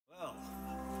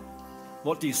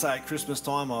What do you say at Christmas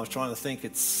time? I was trying to think.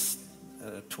 It's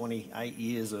 28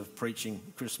 years of preaching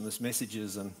Christmas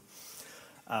messages, and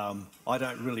I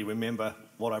don't really remember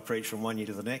what I preached from one year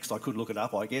to the next. I could look it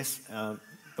up, I guess,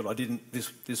 but I didn't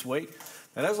this week.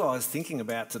 And as I was thinking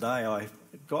about today, I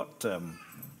got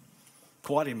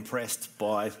quite impressed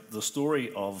by the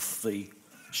story of the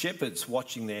shepherds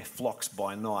watching their flocks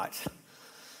by night,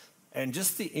 and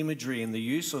just the imagery and the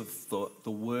use of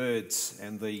the words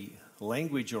and the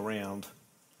language around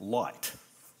light.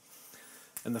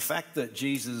 And the fact that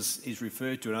Jesus is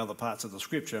referred to in other parts of the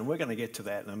scripture, and we're going to get to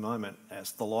that in a moment,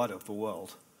 as the light of the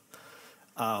world.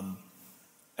 And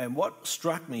what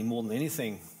struck me more than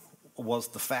anything was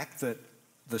the fact that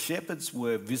the shepherds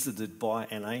were visited by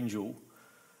an angel.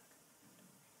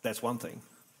 That's one thing.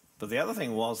 But the other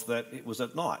thing was that it was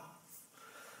at night.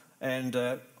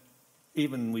 And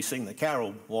even we sing the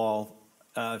carol while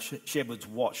shepherds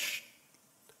watch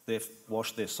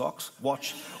their socks,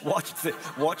 watch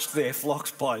their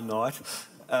flocks by night.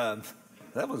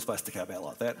 That wasn't supposed to come out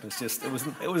like that.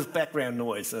 It was background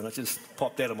noise, and it just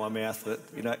popped out of my mouth. That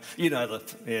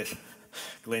yes,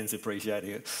 Glenn's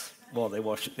appreciating it while they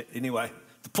watch it. Anyway,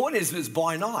 the point is, it's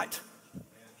by night.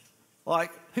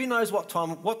 Like, who knows what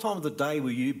time of the day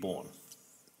were you born?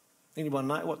 Anyone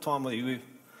know what time were you?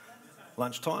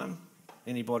 Lunchtime.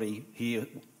 Anybody here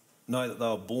know that they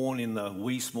were born in the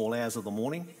wee small hours of the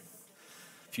morning?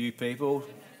 Few people.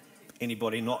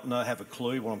 Anybody not have a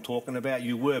clue what I'm talking about?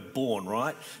 You were born,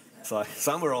 right? So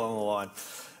somewhere along the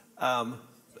line.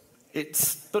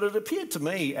 But it appeared to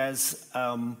me as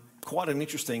quite an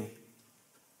interesting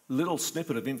little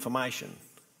snippet of information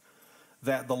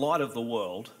that the light of the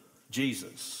world,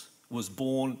 Jesus, was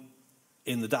born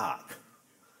in the dark.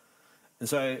 And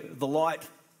so the light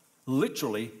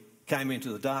literally came into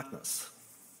the darkness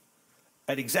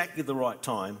at exactly the right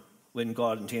time when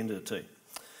God intended it to.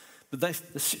 But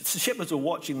the shepherds were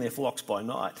watching their flocks by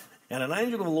night, and an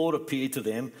angel of the Lord appeared to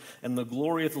them, and the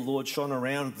glory of the Lord shone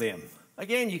around them.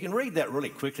 Again, you can read that really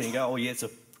quickly and go, oh yeah,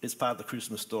 it's part of the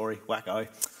Christmas story, wacko.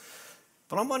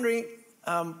 But I'm wondering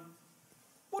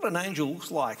what an angel looks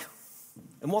like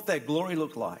and what that glory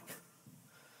looked like.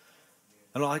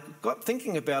 And I got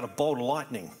thinking about a bolt of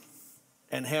lightning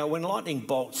and how when lightning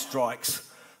bolt strikes,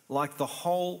 like the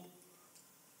whole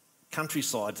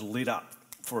countryside's lit up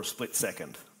for a split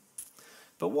second.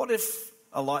 But what if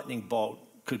a lightning bolt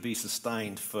could be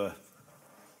sustained for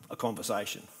a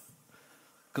conversation?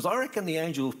 Because I reckon the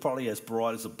angel is probably as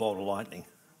bright as a bolt of lightning.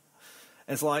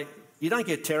 And it's like, you don't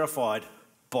get terrified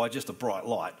by just a bright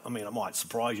light. I mean, it might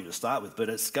surprise you to start with, but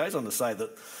it goes on to say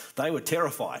that they were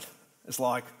terrified. It's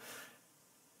like,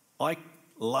 I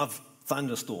love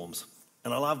thunderstorms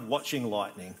and I love watching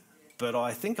lightning, but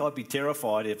I think I'd be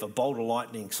terrified if a bolt of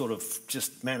lightning sort of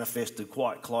just manifested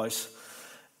quite close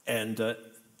and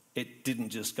it didn't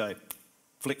just go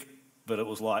flick, but it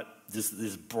was like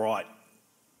this bright,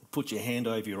 put your hand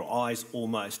over your eyes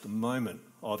almost moment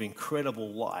of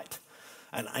incredible light.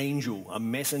 An angel, a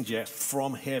messenger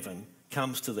from heaven,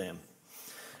 comes to them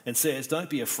and says, don't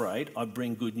be afraid, I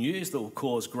bring good news that will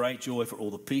cause great joy for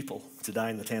all the people. Today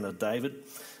in the town of David,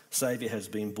 Saviour has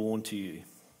been born to you.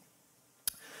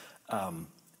 And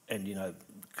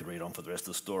could read on for the rest of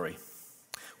the story.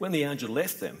 When the angel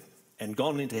left them and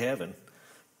gone into heaven,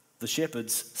 the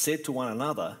shepherds said to one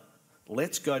another,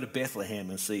 let's go to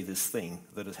Bethlehem and see this thing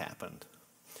that has happened.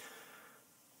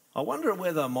 I wonder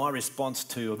whether my response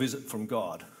to a visit from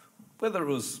God, whether it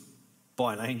was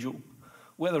by an angel,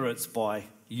 whether it's by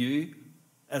you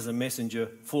as a messenger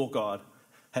for God,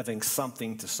 having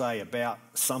something to say about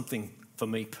something for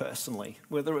me personally,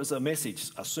 whether it was a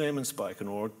message, a sermon spoken,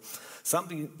 or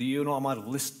something that you and I might have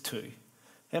listened to,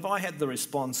 have I had the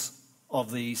response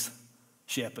of these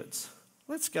shepherds?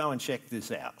 Let's go and check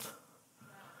this out.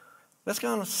 Let's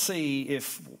go and see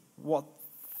if what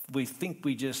we think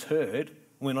we just heard,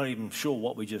 we're not even sure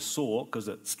what we just saw because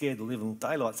it scared the living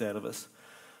daylights out of us,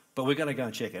 but we're going to go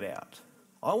and check it out.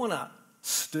 I want to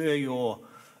stir your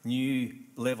new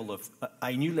level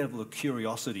of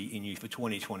curiosity in you for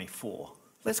 2024.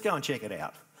 Let's go and check it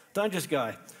out. Don't just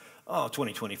go, oh,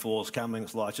 2024 is coming,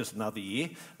 it's like just another year.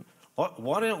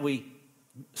 Why don't we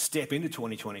step into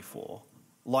 2024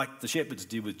 like the shepherds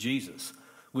did with Jesus,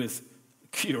 with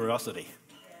curiosity?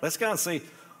 Let's go and see,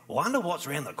 wonder what's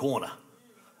around the corner.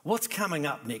 What's coming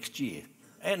up next year?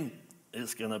 And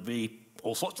it's going to be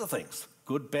all sorts of things,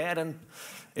 good, bad, and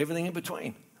everything in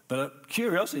between. But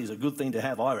curiosity is a good thing to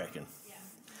have, I reckon. Yeah.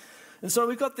 And so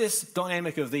we've got this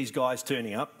dynamic of these guys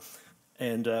turning up.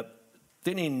 And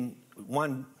then in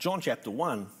John chapter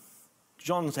 1,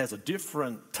 John has a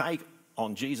different take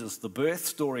on Jesus. The birth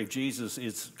story of Jesus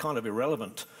is kind of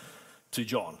irrelevant to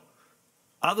John.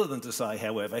 Other than to say,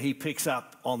 however, he picks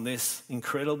up on this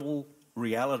incredible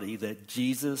reality that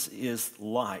Jesus is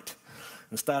light.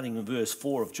 And starting in verse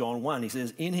 4 of John 1, he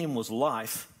says, in him was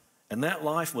life, and that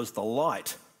life was the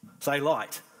light. Say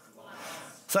light.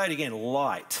 Say it again,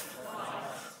 light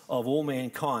of all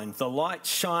mankind. The light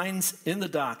shines in the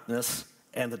darkness,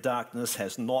 and the darkness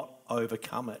has not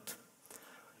overcome it.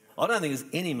 I don't think there's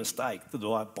any mistake that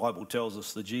the Bible tells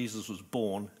us that Jesus was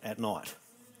born at night,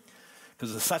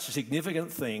 because it's such a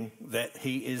significant thing that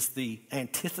he is the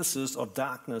antithesis of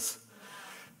darkness.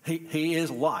 He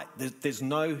is light. There's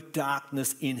no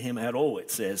darkness in him at all, it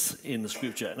says in the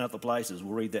scripture and other places.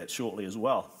 We'll read that shortly as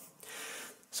well.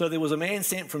 So there was a man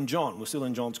sent from John, we're still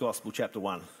in John's Gospel, chapter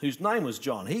 1, whose name was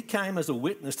John. He came as a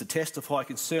witness to testify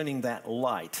concerning that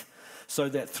light, so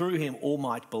that through him all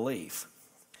might believe.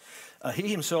 He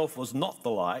himself was not the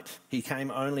light. He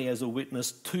came only as a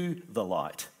witness to the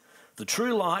light. The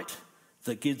true light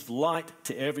that gives light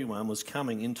to everyone was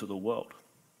coming into the world.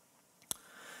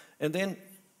 And then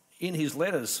in his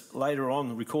letters later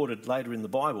on, recorded later in the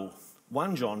Bible,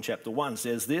 1 John chapter 1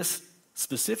 says this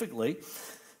specifically,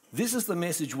 this is the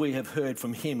message we have heard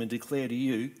from him and declare to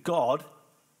you, God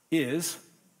is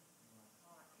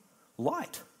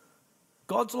light.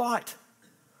 God's light.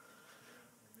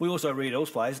 We also read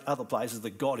other places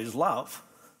that God is love,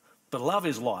 but love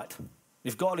is light.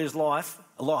 If God is light,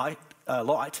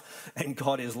 and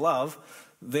God is love,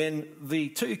 then the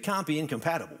two can't be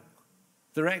incompatible.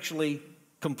 They're actually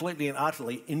completely and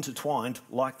utterly intertwined,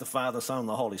 like the Father, Son, and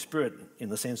the Holy Spirit, in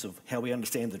the sense of how we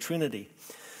understand the Trinity.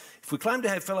 If we claim to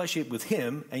have fellowship with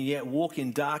him and yet walk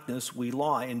in darkness, we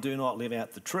lie and do not live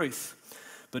out the truth.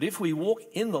 But if we walk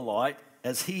in the light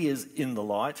as he is in the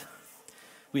light,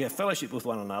 we have fellowship with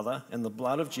one another, and the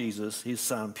blood of Jesus, his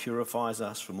Son, purifies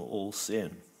us from all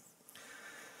sin.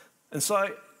 And so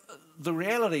the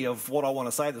reality of what I want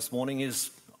to say this morning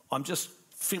is I'm just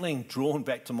feeling drawn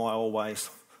back to my old ways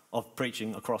of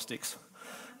preaching acrostics.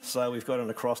 So we've got an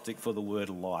acrostic for the word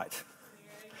light.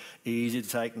 Easy to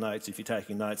take notes. If you're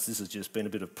taking notes, this has just been a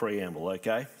bit of preamble,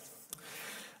 okay?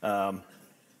 And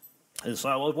so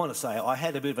I want to say I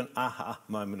had a bit of an aha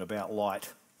moment about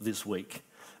light this week,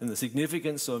 and the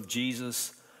significance of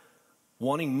Jesus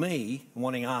wanting me,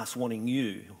 wanting us, wanting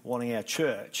you, wanting our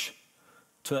church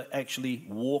to actually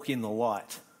walk in the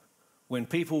light. When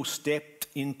people stepped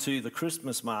into the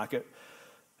Christmas market,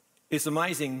 it's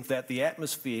amazing that the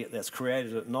atmosphere that's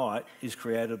created at night is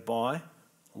created by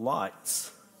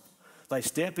lights. They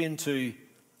step into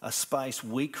a space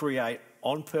we create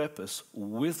on purpose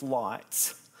with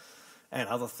lights and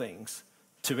other things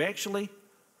to actually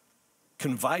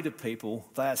convey to people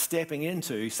they are stepping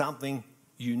into something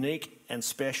unique and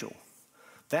special.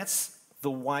 That's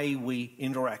the way we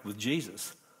interact with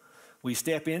Jesus. We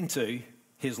step into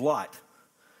his light.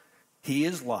 He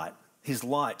is light. His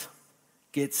light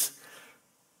gets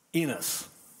in us.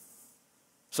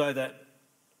 So that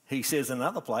he says in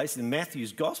another place, in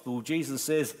Matthew's Gospel, Jesus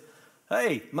says,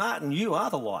 hey, Martin, you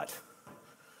are the light.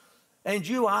 And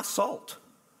you are salt,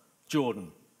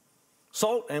 Jordan.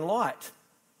 Salt and light.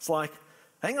 It's like,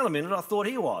 hang on a minute, I thought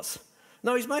he was.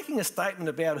 No, he's making a statement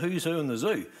about who's who in the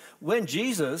zoo. When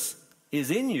Jesus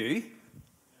is in you,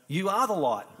 you are the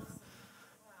light.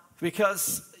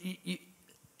 Because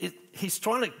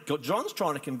John's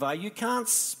trying to convey, you can't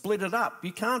split it up.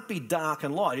 You can't be dark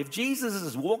and light. If Jesus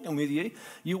is walking with you,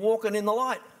 you're walking in the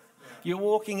light. You're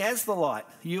walking as the light.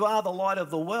 You are the light of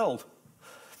the world.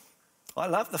 I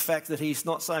love the fact that he's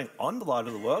not saying, I'm the light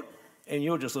of the world, and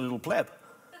you're just a little pleb.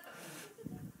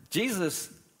 Jesus,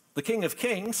 the King of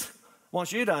Kings,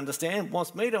 wants you to understand,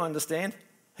 wants me to understand.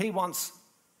 He wants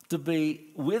to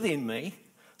be within me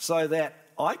so that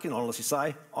I can honestly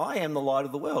say, I am the light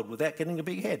of the world without getting a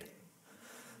big head.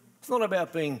 It's not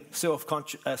about being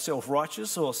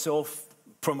self-righteous or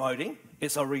self-promoting.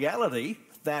 It's a reality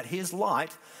that his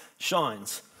light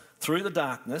shines through the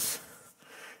darkness.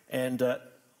 And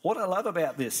what I love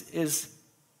about this is,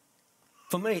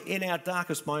 for me, in our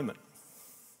darkest moment,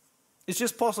 it's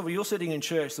just possible you're sitting in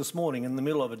church this morning in the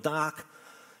middle of a dark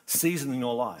season in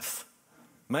your life.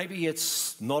 Maybe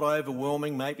it's not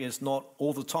overwhelming, maybe it's not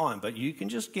all the time, but you can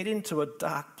just get into a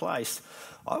dark place.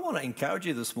 I want to encourage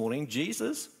you this morning,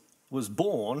 Jesus was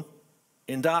born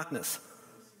in darkness.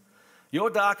 Your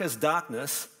darkest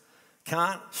darkness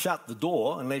can't shut the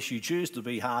door unless you choose to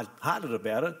be hard-hearted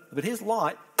about it, but his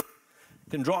light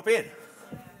can drop in.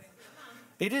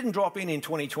 He didn't drop in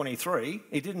 2023.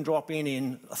 He didn't drop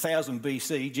in 1000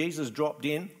 BC. Jesus dropped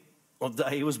in on the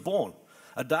day he was born,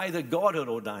 a day that God had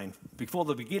ordained before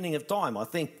the beginning of time. I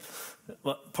think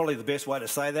probably the best way to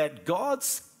say that,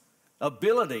 God's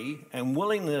ability and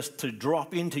willingness to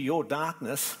drop into your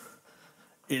darkness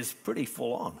is pretty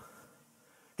full on.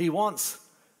 He wants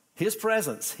his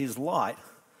presence, his light,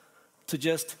 to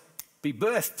just be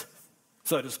birthed,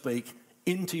 so to speak,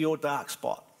 into your dark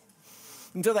spot,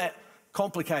 into that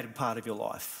complicated part of your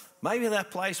life. Maybe that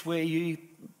place where you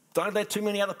don't let too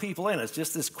many other people in. It's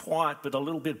just this quiet but a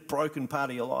little bit broken part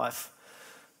of your life.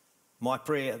 My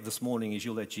prayer this morning is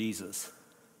you'll let Jesus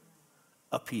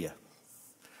appear.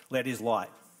 Let his light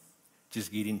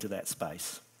just get into that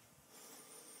space.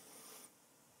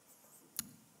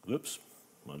 Whoops,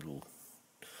 my little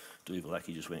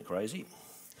doovalaki just went crazy.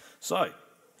 So,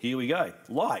 here we go.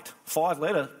 Light, 5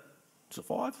 letter. Is it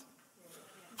 5?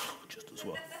 Just as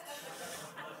well.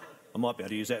 I might be able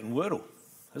to use that in Wordle.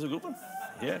 That's a good one.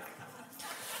 Yeah.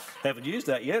 Haven't used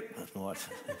that yet.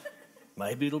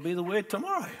 Maybe it'll be the word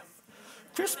tomorrow.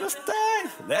 Christmas Day.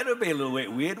 That would be a little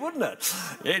bit weird, wouldn't it?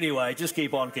 Anyway, just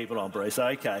keep on keeping on, Bruce.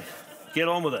 Okay. Get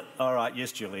on with it. All right.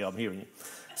 Yes, Julie, I'm hearing you.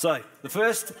 So the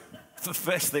first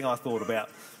thing I thought about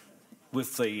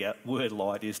with the word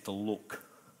light is to look.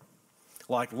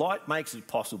 Like light makes it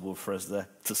possible for us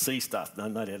to see stuff. No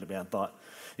doubt about that.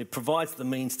 It provides the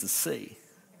means to see.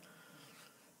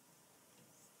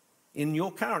 In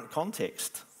your current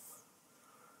context,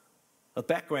 a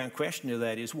background question to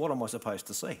that is, what am I supposed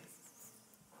to see?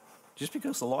 Just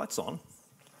because the light's on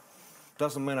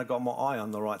doesn't mean I got my eye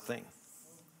on the right thing.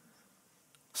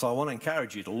 So I want to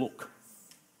encourage you to look.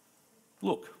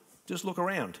 Look. Just look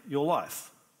around your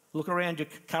life. Look around your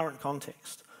current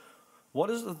context. What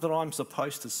is it that I'm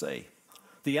supposed to see?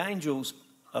 The angels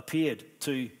appeared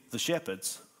to the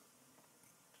shepherds,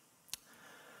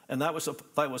 and they were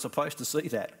supposed to see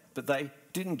that. But they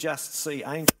didn't just see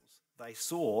angels. They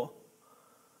saw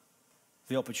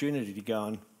the opportunity to go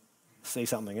and see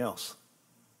something else.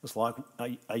 It's like,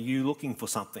 are you looking for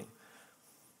something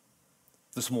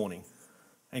this morning?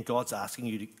 And God's asking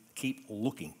you to keep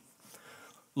looking.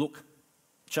 Look,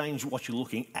 change what you're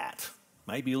looking at.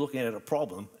 Maybe you're looking at a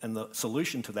problem, and the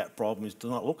solution to that problem is to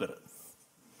not look at it.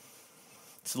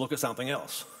 It's to look at something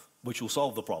else, which will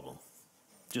solve the problem,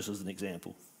 just as an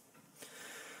example.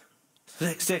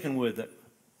 The second word that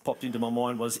popped into my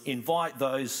mind was invite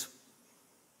those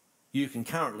you can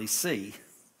currently see,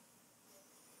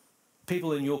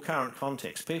 people in your current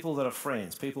context, people that are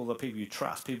friends, people you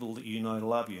trust, people that you know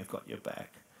love you, have got your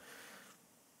back.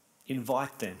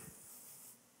 Invite them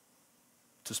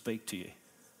to speak to you.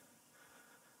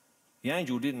 The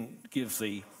angel didn't give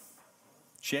the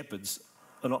shepherds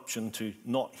an option to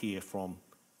not hear from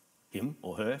him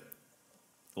or her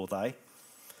or they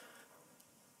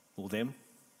or them.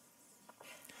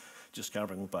 Just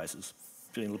covering all bases.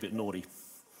 Feeling a little bit naughty.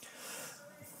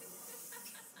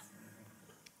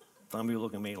 Some of you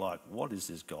look at me like, what is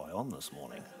this guy on this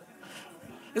morning?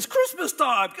 It's Christmas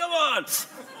time, come on!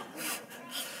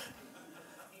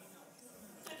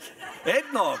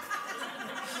 Eggnog.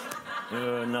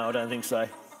 No, I don't think so.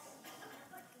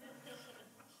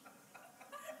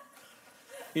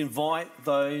 Invite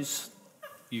those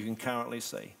you can currently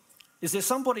see. Is there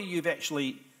somebody you've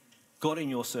actually got in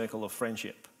your circle of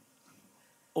friendship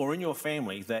or in your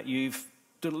family that you've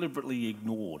deliberately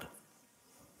ignored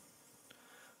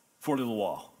for a little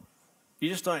while? You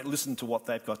just don't listen to what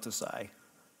they've got to say.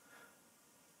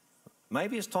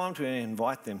 Maybe it's time to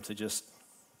invite them to just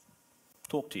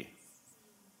talk to you.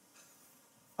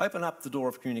 Open up the door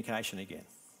of communication again.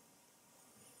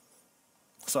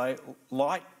 So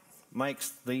light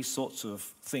makes these sorts of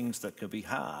things that can be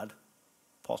hard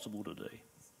possible to do.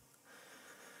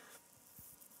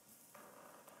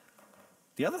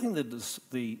 The other thing that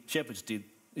the shepherds did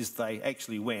is they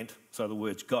actually went, so the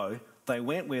words go, they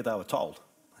went where they were told.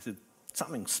 They said,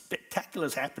 something spectacular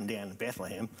has happened down in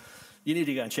Bethlehem. You need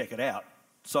to go and check it out.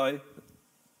 So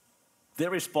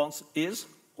their response is,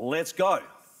 let's go.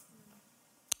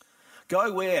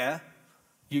 Go where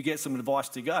you get some advice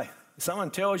to go. If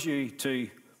someone tells you to,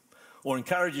 or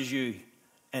encourages you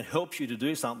and helps you to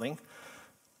do something,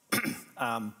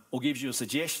 or gives you a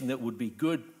suggestion that would be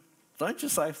good, don't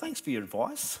just say, thanks for your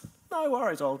advice. No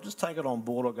worries, I'll just take it on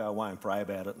board. I'll go away and pray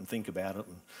about it and think about it.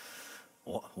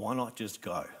 And why not just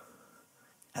go?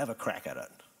 Have a crack at it.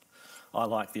 I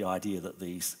like the idea that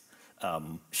these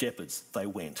shepherds, they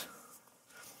went.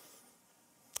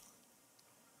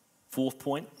 Fourth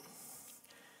point,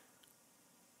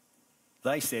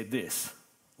 they said this,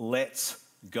 let's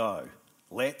go.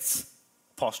 Let's,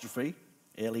 apostrophe,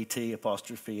 L-E-T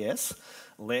apostrophe S,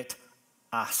 let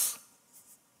us.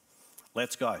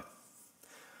 Let's go.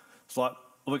 It's like,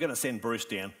 we're going to send Bruce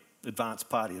down, advanced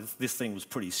party. This thing was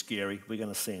pretty scary.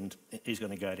 He's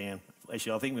going to go down.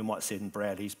 Actually, I think we might send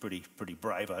Brad. He's pretty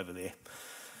brave over there.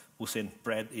 We'll send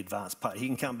Brad the advance part. He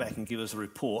can come back and give us a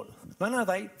report. No,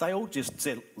 they all just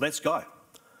said, let's go.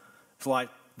 It's like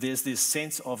there's this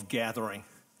sense of gathering.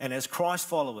 And as Christ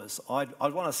followers, I'd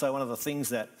want to say one of the things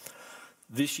that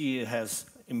this year has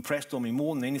impressed on me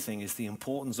more than anything is the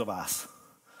importance of us.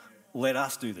 Let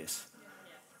us do this.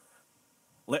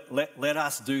 Let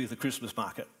us do the Christmas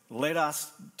market. Let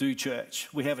us do church.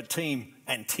 We have a team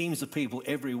and teams of people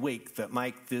every week that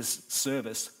make this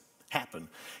service happen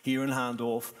here in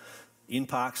Hahndorf, in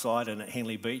Parkside and at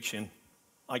Henley Beach, and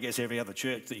I guess every other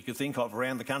church that you could think of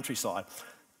around the countryside.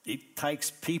 It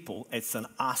takes people. It's an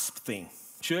us thing.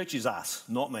 Church is us,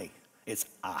 not me. It's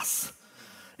us.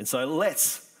 And so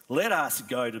let us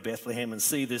go to Bethlehem and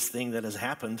see this thing that has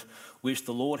happened, which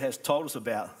the Lord has told us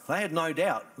about. They had no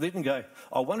doubt. They didn't go,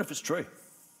 I wonder if it's true.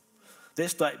 Their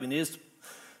statement is,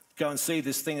 go and see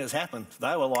this thing that's happened.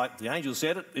 They were like, the angel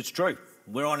said it, it's true.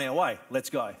 We're on our way. Let's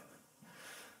go.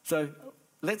 So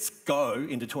let's go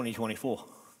into 2024.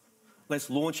 Let's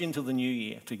launch into the new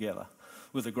year together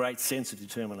with a great sense of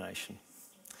determination.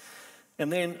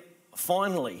 And then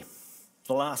finally,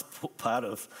 the last part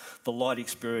of the light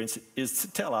experience is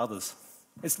to tell others.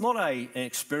 It's not an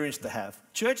experience to have.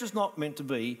 Church is not meant to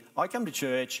be, I come to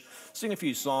church, sing a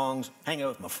few songs, hang out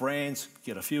with my friends,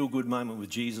 get a feel-good moment with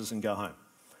Jesus and go home.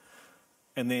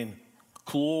 And then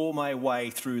claw my way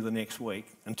through the next week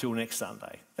until next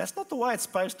Sunday. That's not the way it's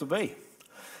supposed to be.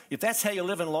 If that's how you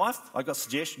live in life, I've got a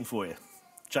suggestion for you.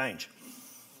 Change.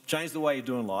 Change the way you're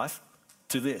doing life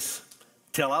to this.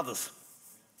 Tell others.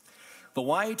 The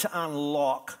way to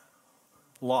unlock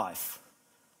life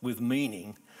with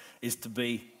meaning is to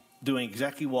be doing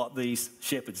exactly what these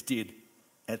shepherds did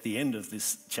at the end of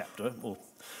this chapter, or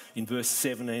in verse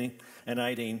 17 and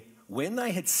 18. When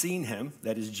they had seen him,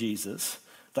 that is Jesus,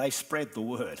 they spread the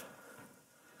word.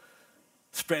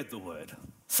 Spread the word.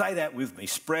 Say that with me.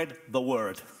 Spread the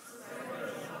word.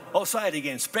 I'll say it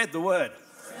again. Spread the word.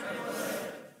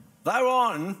 They're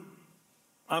on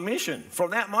a mission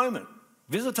from that moment.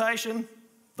 Visitation,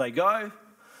 they go,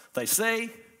 they see,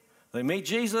 they meet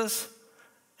Jesus,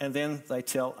 and then they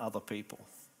tell other people.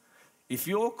 If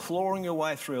you're clawing your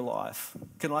way through life,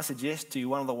 can I suggest to you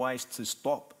one of the ways to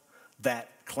stop that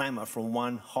clamour from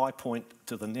one high point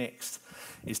to the next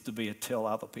is to be a tell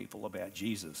other people about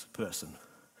Jesus person.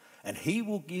 And he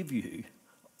will give you,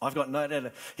 I've got no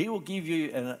doubt, he will give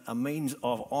you a means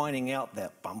of ironing out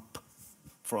that bump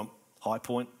from high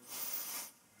point,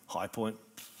 high point,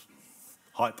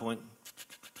 high point.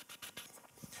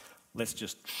 Let's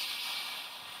just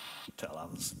tell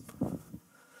others.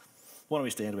 Why don't we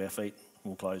stand to our feet?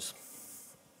 We'll close.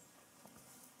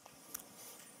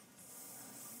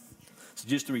 So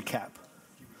just to recap,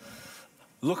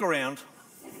 look around,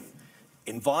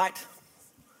 invite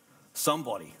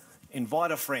somebody,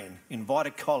 invite a friend, invite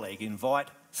a colleague, invite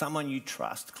someone you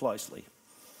trust closely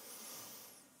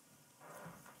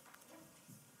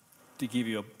to give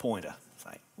you a pointer.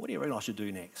 Say, what do you reckon I should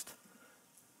do next?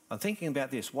 I'm thinking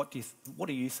about this. What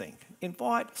do you think?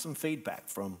 Invite some feedback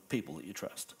from people that you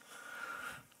trust.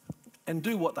 And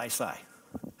do what they say.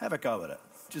 Have a go at it.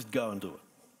 Just go and do it.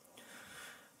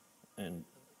 And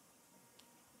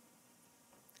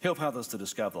help others to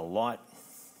discover the light.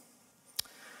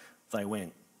 They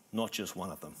went, not just one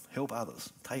of them. Help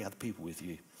others. Take other people with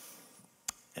you.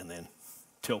 And then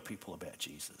tell people about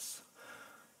Jesus.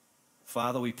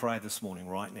 Father, we pray this morning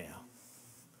right now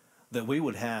that we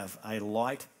would have a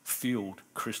light-filled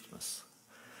Christmas.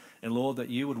 And Lord, that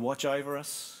you would watch over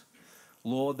us.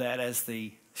 Lord, that as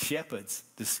the shepherds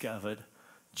discovered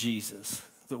Jesus,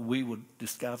 that we would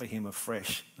discover him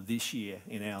afresh this year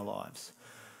in our lives.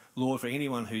 Lord, for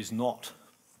anyone who's not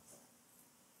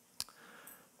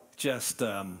just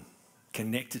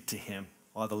connected to him,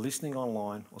 either listening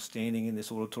online or standing in this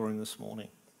auditorium this morning,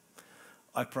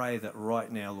 I pray that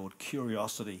right now, Lord,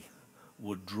 curiosity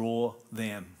would draw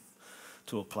them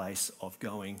to a place of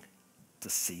going to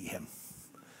see him.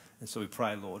 And so we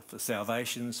pray, Lord, for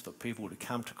salvations, for people to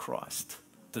come to Christ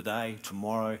today,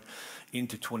 tomorrow,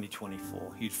 into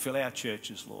 2024. You'd fill our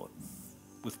churches, Lord,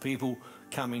 with people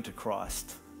coming to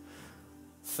Christ.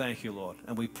 Thank you, Lord.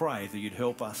 And we pray that you'd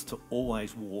help us to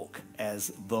always walk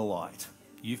as the light.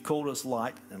 You've called us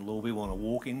light, and Lord, we want to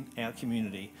walk in our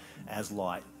community as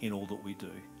light in all that we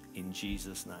do. In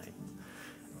Jesus' name,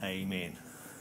 amen.